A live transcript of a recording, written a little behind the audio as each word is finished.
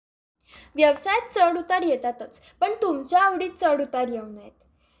व्यवसायात चढ उतार येतातच, पण तुमच्या आवडीत चढ उतार येऊ नयेत.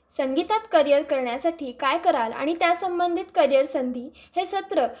 संगीतात करिअर करण्यासाठी काय कराल आणि त्यासंबंधित करिअर संधी हे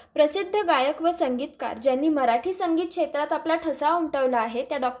सत्र प्रसिद्ध गायक व संगीतकार ज्यांनी मराठी संगीत क्षेत्रात आपला ठसा उमटवला आहे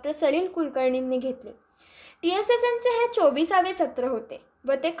त्या डॉक्टर सलील कुलकर्णींनी घेतले. TSSMचे हे 24वे सत्र होते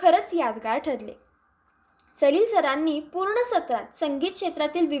व ते खरंच यादगार ठरले. सलील सरांनी पूर्ण सत्रात संगीत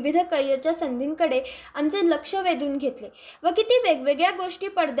क्षेत्रातील विविध करिअरच्या संधींकडे आमचे लक्ष वेधून घेतले व किती वेगवेगळ्या गोष्टी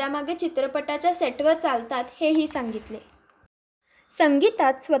पडद्यामागे चित्रपटाच्या सेटवर चालतात हेही सांगितले.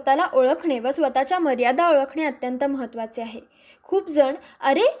 संगीतात स्वतःला ओळखणे व स्वतःच्या मर्यादा ओळखणे अत्यंत महत्त्वाचे आहे. खूप जण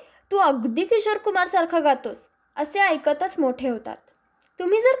 "अरे, तू अगदी किशोर कुमारसारखा गातोस" असे ऐकतच मोठे होतात.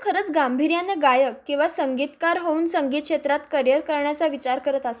 तुम्ही जर खरंच गांभीर्याने गायक किंवा संगीतकार होऊन संगीत क्षेत्रात करिअर करण्याचा विचार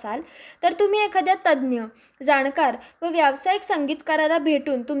करत असाल तर तुम्ही एखाद्या तज्ज्ञ, जाणकार व व्यावसायिक संगीतकाराला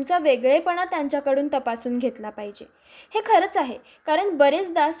भेटून तुमचा वेगळेपणा त्यांच्याकडून तपासून घेतला पाहिजे. हे खरंच आहे, कारण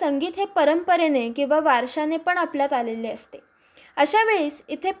बरेचदा संगीत हे परंपरेने किंवा वारशाने पण आपल्यात आलेले असते. अशा वेळेस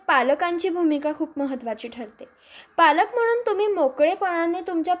इथे पालकांची भूमिका खूप महत्त्वाची ठरते. पालक म्हणून तुम्ही मोकळेपणाने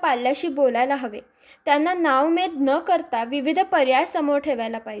तुमच्या पाल्याशी बोलायला हवे. त्यांना नावमेद न करता विविध पर्याय समोर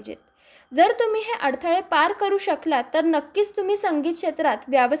ठेवायला पाहिजेत. जर तुम्ही हे अडथळे पार करू शकलात तर नक्कीच तुम्ही संगीत क्षेत्रात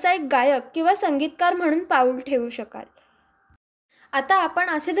व्यावसायिक गायक किंवा संगीतकार म्हणून पाऊल ठेवू शकाल. आता आपण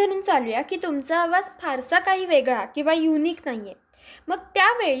असे धरून चालूया की तुमचा आवाज फारसा काही वेगळा किंवा युनिक नाही आहे. मग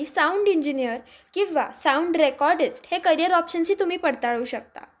त्यावेळी साऊंड इंजिनियर किंवा साऊंड रेकॉर्डिस्ट हे करिअर ऑप्शन्सही तुम्ही पडताळू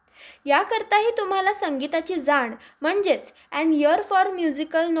शकता. याकरताही तुम्हाला संगीताची जाण म्हणजेच and year for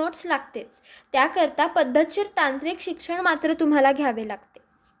musical notes लागतेच. त्याकरता पद्धतशीर तांत्रिक शिक्षण मात्र तुम्हाला घ्यावे लागते.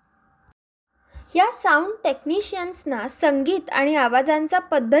 या साऊंड टेक्निशियन्सना संगीत आणि आवाजांचा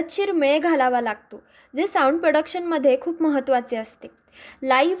पद्धतशीर मेळ घालावा लागतो, जे साऊंड प्रोडक्शनमध्ये खूप महत्त्वाचे असते.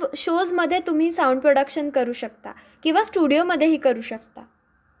 लाईव्ह शोजमध्ये तुम्ही साऊंड प्रोडक्शन करू शकता किंवा स्टुडिओमध्येही करू शकता.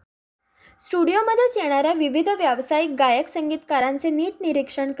 स्टुडिओमध्येच येणाऱ्या विविध व्यावसायिक गायक संगीतकारांचे नीट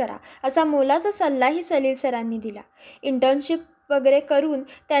निरीक्षण करा असा मोलाचा सल्लाही सलील सरांनी दिला. इंटर्नशिप वगैरे करून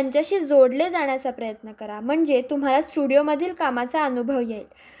त्यांच्याशी जोडले जाण्याचा प्रयत्न करा, म्हणजे तुम्हाला स्टुडिओमधील कामाचा अनुभव येईल.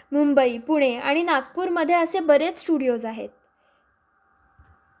 मुंबई, पुणे आणि नागपूरमध्ये असे बरेच स्टुडिओज आहेत.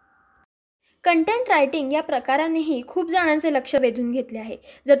 कंटेंट रायटिंग या प्रकारानेही खूप जणांचे लक्ष वेधून घेतले आहे.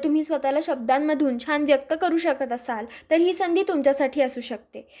 जर तुम्ही स्वतःला शब्दांमधून छान व्यक्त करू शकत असाल तर ही संधी तुमच्यासाठी असू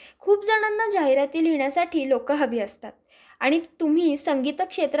शकते. खूप जणांना जाहिराती लिहिण्यासाठी लोक हवी असतात आणि तुम्ही संगीत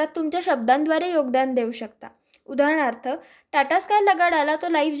क्षेत्रात तुमच्या शब्दांद्वारे योगदान देऊ शकता. उदाहरणार्थ, टाटा स्काय लगा डाला तो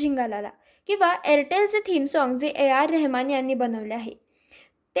लाईव्ह झिंगा लाला किंवा एअरटेलचे थीम सॉन्ग जे AR रहमान यांनी बनवले आहे,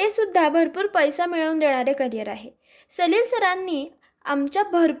 ते सुद्धा भरपूर पैसा मिळवून देणारे करिअर आहे. सलील सरांनी आमच्या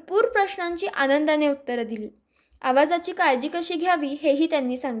भरपूर प्रश्नांची आनंदाने उत्तरं दिली. आवाजाची काळजी कशी घ्यावी हेही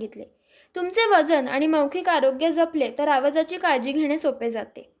त्यांनी सांगितले. तुमचे वजन आणि मौखिक आरोग्य जपले तर आवाजाची काळजी घेणे सोपे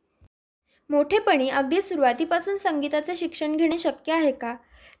जाते. मोठेपणी अगदी सुरुवातीपासून संगीताचे शिक्षण घेणे शक्य आहे का?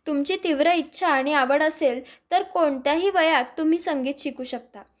 तुमची तीव्र इच्छा आणि आवड असेल तर कोणत्याही वयात तुम्ही संगीत शिकू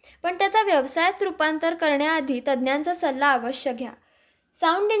शकता, पण त्याचा व्यवसायात रूपांतर करण्याआधी तज्ज्ञांचा सल्ला अवश्य घ्या.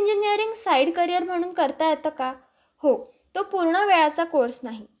 साऊंड इंजिनिअरिंग साईड करिअर म्हणून करता येतं का? हो, तो पूर्ण वेळाचा कोर्स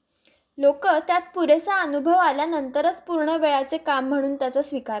नाही. लोक त्यात पुरेसा अनुभव आल्यानंतरच पूर्ण वेळाचे काम म्हणून त्याचा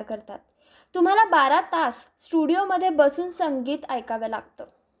स्वीकार करतात. तुम्हाला 12 तास स्टुडिओमध्ये बसून संगीत ऐकावं लागतं.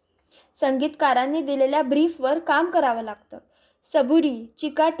 संगीतकारांनी दिलेल्या ब्रीफवर काम करावं लागतं. सबुरी,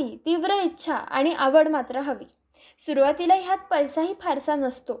 चिकाटी, तीव्र इच्छा आणि आवड मात्र हवी. सुरुवातीला ह्यात पैसाही फारसा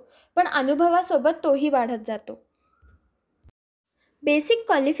नसतो, पण अनुभवासोबत तोही वाढत जातो. बेसिक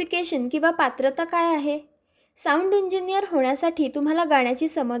क्वालिफिकेशन किंवा पात्रता काय आहे? साऊंड इंजिनियर होण्यासाठी तुम्हाला गाण्याची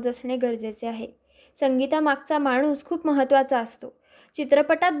समज असणे गरजेचे आहे. संगीतामागचा माणूस खूप महत्त्वाचा असतो.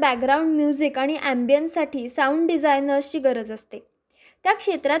 चित्रपटात बॅकग्राऊंड म्युझिक आणि ॲम्बियन्ससाठी साऊंड डिझायनर्सची गरज असते. त्या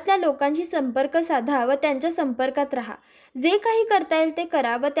क्षेत्रातल्या लोकांशी संपर्क साधा व त्यांच्या संपर्कात राहा. जे काही करता येईल ते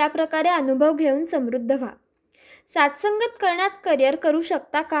करा व त्याप्रकारे अनुभव घेऊन समृद्ध व्हा. साथसंगत करण्यात करिअर करू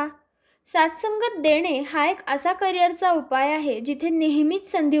शकता का? साथसंगत देणे हा एक असा करिअरचा उपाय आहे जिथे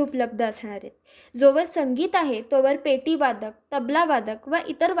नेहमीच संधी उपलब्ध असणार आहेत. जोवर संगीत आहे तोवर पेटीवादक, तबलावादक व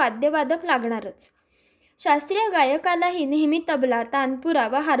इतर वाद्यवादक लागणारच. शास्त्रीय गायकालाही नेहमी तबला, तानपुरा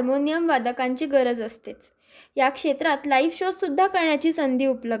व हार्मोनियम वादकांची गरज असतेच. या क्षेत्रात लाईव्ह शोजसुद्धा करण्याची संधी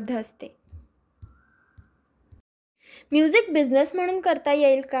उपलब्ध असते. म्युझिक बिझनेस म्हणून करता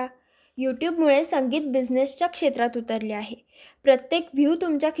येईल का? यूट्यूबमुळे संगीत बिझनेसच्या क्षेत्रात उतरले आहे. प्रत्येक व्ह्यू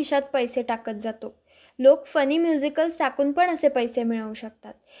तुमच्या खिशात पैसे टाकत जातो. लोक फनी म्युझिकल्स टाकून पण असे पैसे मिळवू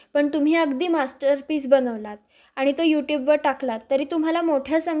शकतात. पण तुम्ही अगदी मास्टरपीस बनवलात आणि तो यूट्यूबवर टाकलात तरी तुम्हाला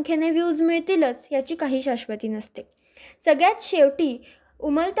मोठ्या संख्येने व्ह्यूज मिळतीलच याची काही शाश्वती नसते. सगळ्यात शेवटी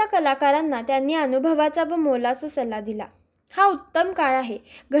उमलत्या कलाकारांना त्यांनी अनुभवाचा व मोलाचा सल्ला दिला. हा उत्तम काळ आहे.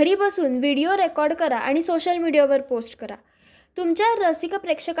 घरी बसून व्हिडिओ रेकॉर्ड करा आणि सोशल मीडियावर पोस्ट करा. तुमच्या रसिक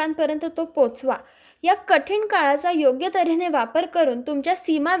प्रेक्षकांपर्यंत तो पोचवा. या कठीण काळाचा योग्य तऱ्हेने वापर करून तुमच्या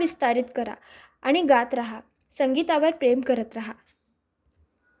सीमा विस्तारित करा आणि गात राहा. संगीतावर प्रेम करत राहा.